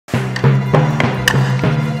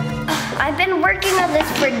I've been working on this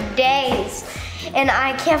for days, and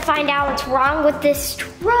I can't find out what's wrong with this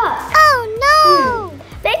truck. Oh no!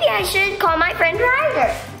 Maybe I should call my friend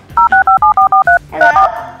Ryder. Hello?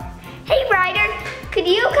 Hey Ryder, could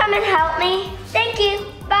you come and help me? Thank you,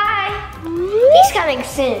 bye. He's coming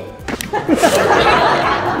soon. Hey,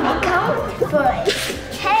 come good.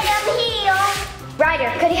 Hey, I'm here.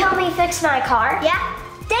 Ryder, could you help me fix my car? Yeah,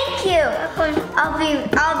 thank you. I'll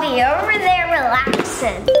be over there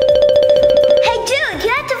relaxing. Hey dude, you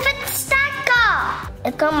have to fix that car.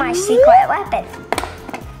 Look on my secret weapon.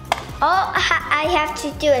 All I have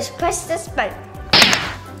to do is press this button.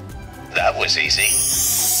 That was easy.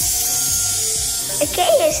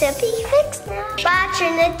 Okay, it should be fixed now.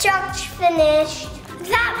 Watching the truck's finished.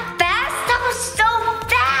 That fast? That was so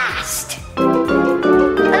fast!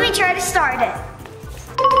 Let me try to start it.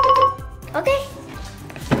 Okay.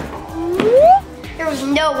 There was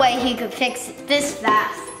no way he could fix it this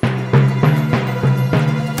fast.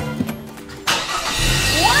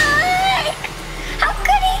 What? How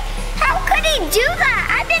could he do that?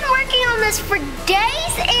 I've been working on this for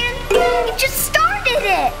days and he just started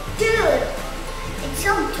it. Dude, it's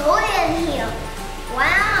so dirty in here. Why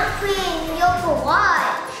not clean your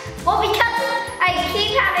garage? Well, because I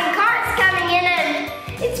keep having cars coming in and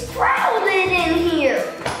it's crowded in here.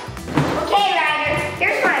 Okay, Ryder,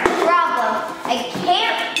 here's my problem. I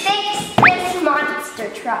can't fix this monster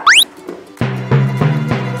truck.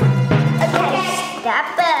 Okay, step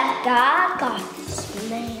back. I got this,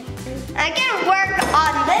 man. I can work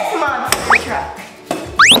on this monster truck.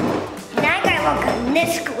 Now I gotta work on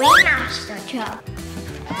this green monster truck.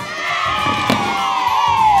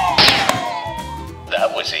 That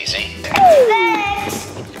was easy. Thanks.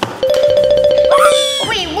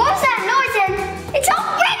 Wait, what was that noise? And it's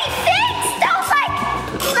already fixed. That was like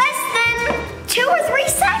less than 2 or 3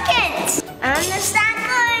 seconds. Is that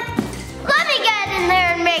good? Let me get in there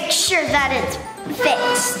and make sure that it's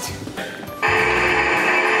fixed.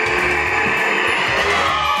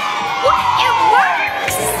 What? It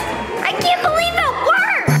works! I can't believe it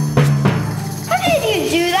worked! How did you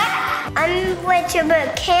do that? I'm with your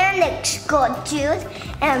mechanic school, dude,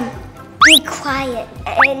 and be quiet.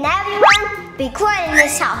 And everyone, be quiet in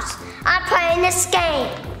this house. I'm playing this game.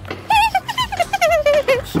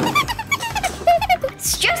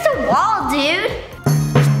 It's just a wall, dude.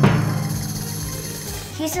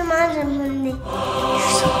 He's imagination.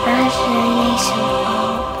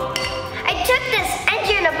 I took this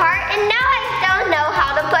engine apart and now I don't know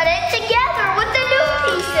how to put it together with the new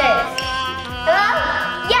pieces. Hello?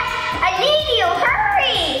 Yes, I need you.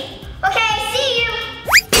 Hurry. Okay, see you.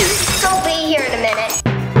 I'll be here in a minute.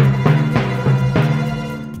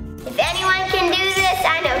 If anyone can do this,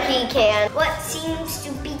 I know he can. What seems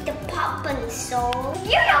to be the problem, soul?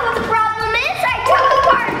 You know what the problem is. I took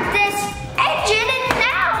apart this engine and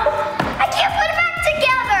now I can't put it back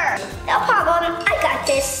together. No problem. I got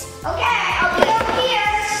this. Okay, I'll be over here.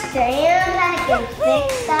 Stand back and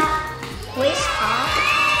fix that waste car.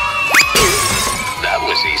 That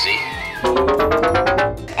was easy.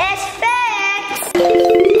 It's fixed.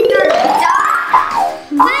 You're done?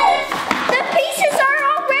 But the pieces are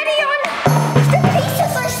already on. The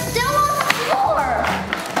pieces are still on the floor.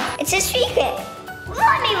 It's a secret.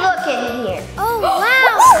 Let me look in here. Oh wow!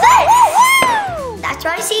 What's this? That's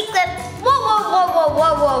my secret. Whoa, whoa, whoa, whoa,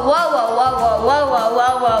 whoa, whoa, whoa, whoa, whoa,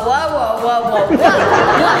 whoa, whoa, whoa, whoa, whoa, whoa, whoa.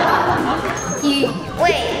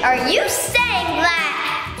 Wait, are you saying that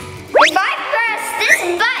if I press this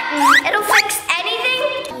button, it'll fix anything?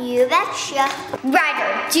 You betcha. Ryder,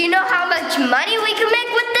 do you know how much money we can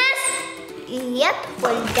make with this? Yep,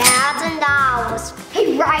 $1,000.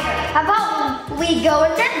 Hey Ryder, how about we go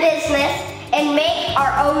into business and make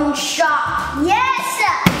our own shop? Yes,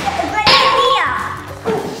 good idea.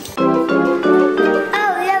 Oh,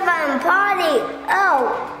 we have a party. Oh,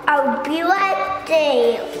 I'll be right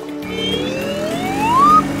there.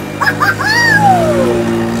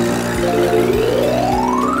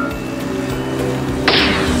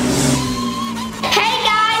 Hey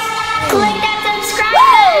guys, click that subscribe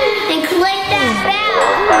button and click that bell.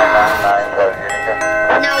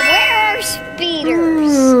 Now where are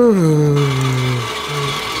speeders?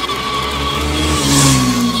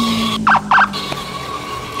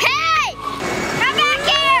 Hey! Come back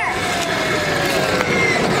here!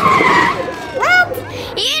 Whoop!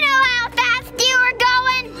 You know how fast you were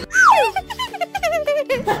going?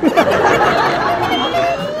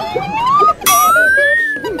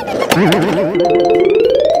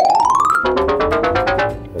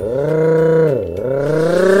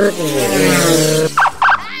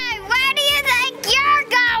 Hey, where do you think you're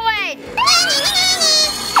going?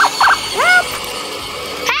 Whoop!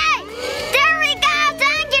 Hey!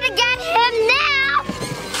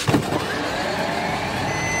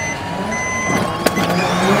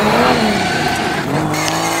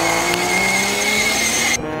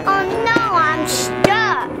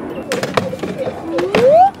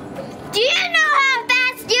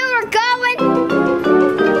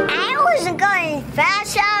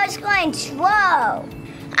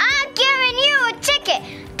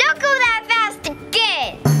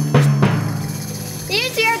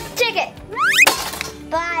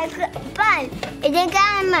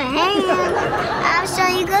 my hand. So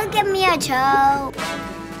you go give me a toe.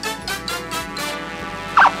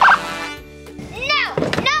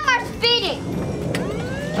 No more speeding.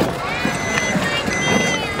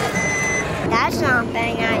 That's not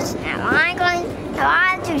very nice. Now I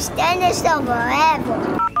have to stand this still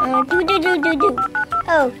forever.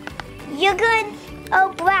 Oh, you good?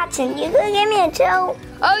 Oh, Braxton, you could give me a toe?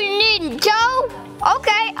 Oh, you need a toe?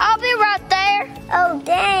 Okay, I'll be right there. Oh,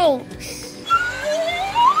 thanks.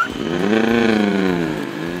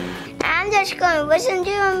 I'm just gonna listen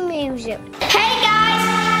to the music. Hey guys,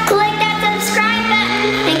 click that subscribe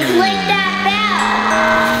button and click that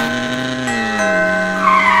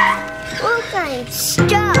bell. Look, I'm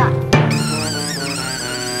stuck.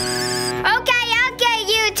 Okay, I'll get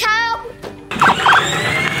you, toe.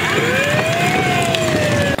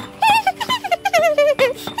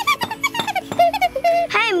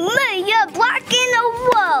 Hey, me, you're blocking the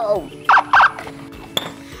road.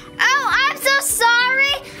 Oh, I'm so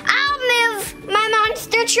sorry. I'll move my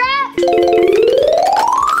monster truck.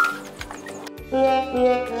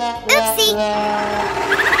 Oopsie.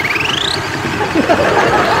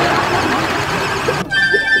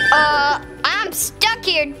 I'm stuck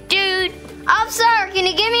here, dude. I'm sorry. Can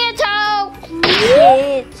you give me a tow?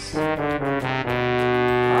 It's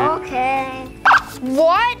okay.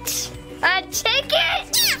 What? A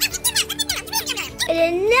ticket?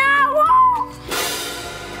 No.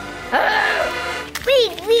 We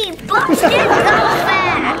busted go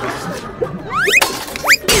fast.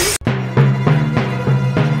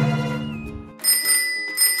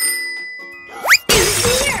 It's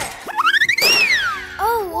here.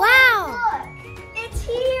 Oh, wow. Look, it's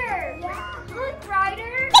here. Yeah. Look,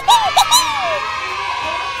 Ryder.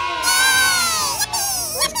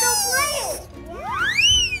 Let's go play it.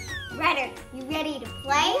 Yeah. Ryder, you ready to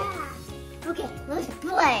play? Yeah. Okay, let's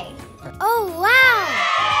play. Oh, wow.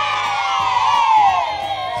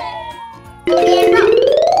 Okay, no.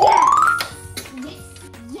 Yes.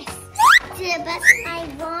 Yes. To the best I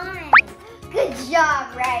won. Good job,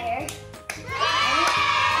 Ryder.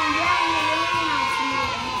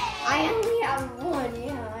 I only have one.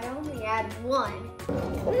 Yeah, I only had one.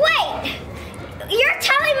 Wait! You're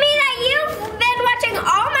telling me that you've been watching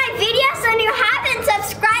all my videos and you haven't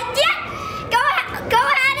subscribed yet? Go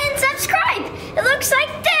ahead and subscribe. It looks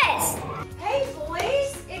like this. Hey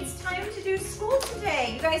boys, it's time to do school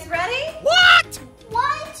today. You guys ready? What?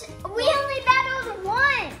 What? We only battled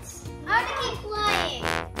once. How to keep playing?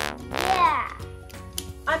 Yeah.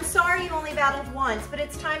 I'm sorry you only battled once, but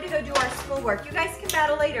it's time to go do our schoolwork. You guys can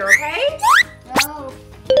battle later, okay? Oh.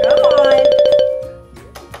 Come on.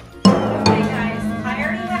 Okay guys, I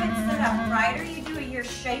already have it set up. Ryder, you do your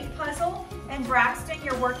shape puzzle, and Braxton,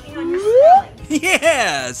 you're working on your spelling.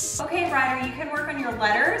 Yes! Okay, Ryder, you can work on your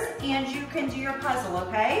letters, and you can do your puzzle,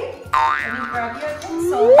 okay? And you grab your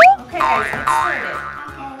pencil. Okay guys, get started.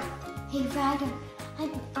 Okay. Hey, Ryder,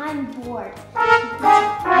 I'm bored. I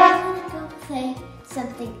want to go play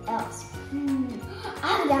something else. I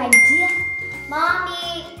have an idea.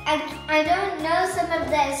 Mommy, I don't know some of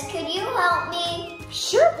this. Could you help me?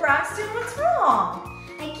 Sure, Braxton, what's wrong?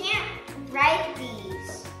 I can't write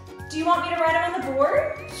these. Do you want me to write them on the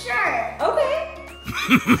board? Sure. Okay.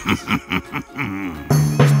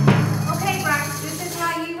 Okay, Braxton, this is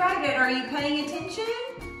how you write it. Are you paying attention?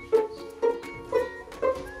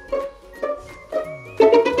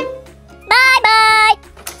 Bye-bye.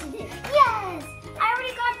 Yes! I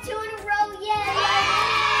already got 2 in a row.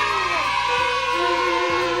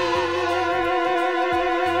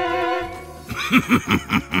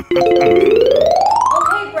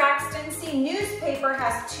 Okay, Braxton, see, newspaper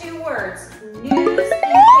has 2 words. News and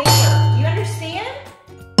paper. Do you understand?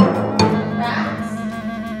 Brax?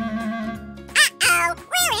 Uh-oh,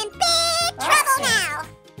 we're in big trouble now.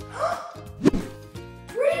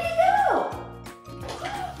 Where did he go?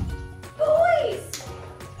 Boys!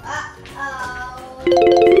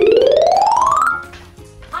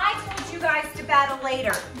 I told you guys to battle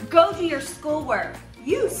later. Go do your schoolwork.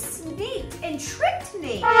 You sneaked and tricked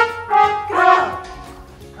me. Go.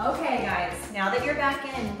 Okay, guys, now that you're back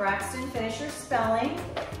in, Braxton, finish your spelling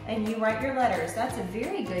and you write your letters. That's a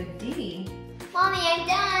very good D. Mommy, I'm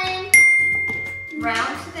done.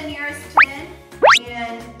 Round to the nearest 10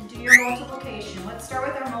 and do your multiplication. Let's start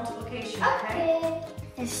with our multiplication, okay?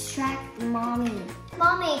 Distract Mommy.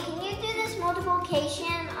 Mommy, can you do this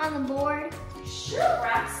multiplication on the board? Sure,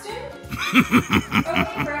 Braxton.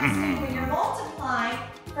 Okay, Braxton, when you're multiplying,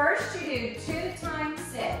 first you do 2 times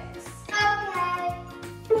 6. Okay.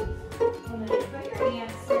 And then you put your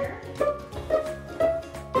answer.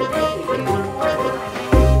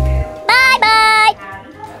 Bye-bye. Add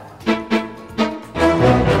another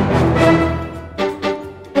one.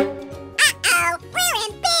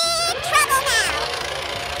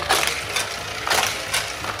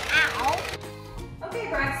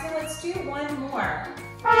 do one more.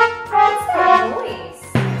 Let's go, boys.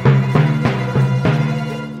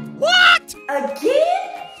 What?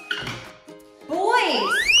 Again?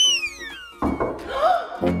 Boys. Boys.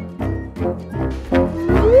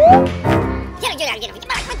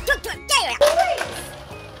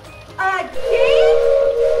 Again?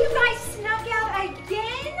 You guys snuck out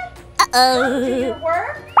again? Uh-oh. Do your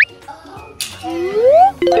work?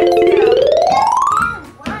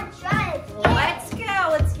 Let's go.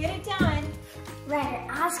 Let's get it done. Ryder,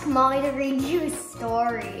 ask Mommy to read you a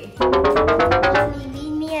story. Mommy,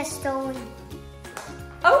 read me a story.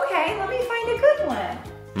 Okay, let me find a good one.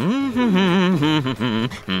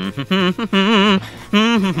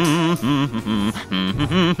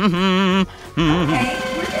 Okay,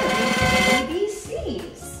 we're gonna read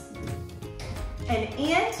ABCs. An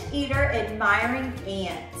anteater admiring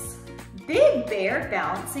ants. Big bear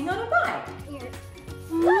balancing on a bike.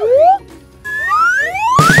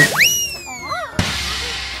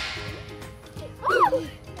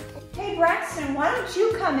 Hey Braxton, why don't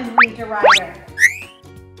you come and read to Ryder?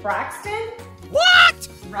 Braxton? What?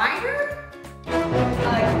 Ryder?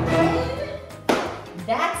 Again?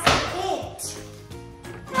 That's it.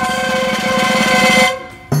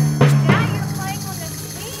 Now you're playing on the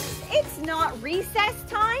swings. It's not recess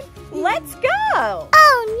time. Let's go.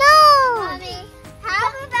 Oh no! Mommy, how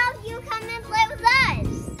about you come and play with us?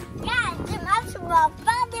 Yeah, it's much more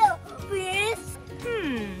fun, please.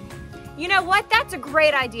 You know what? That's a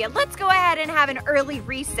great idea. Let's go ahead and have an early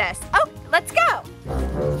recess. Oh, let's go.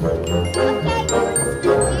 Okay,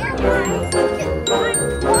 here, guys.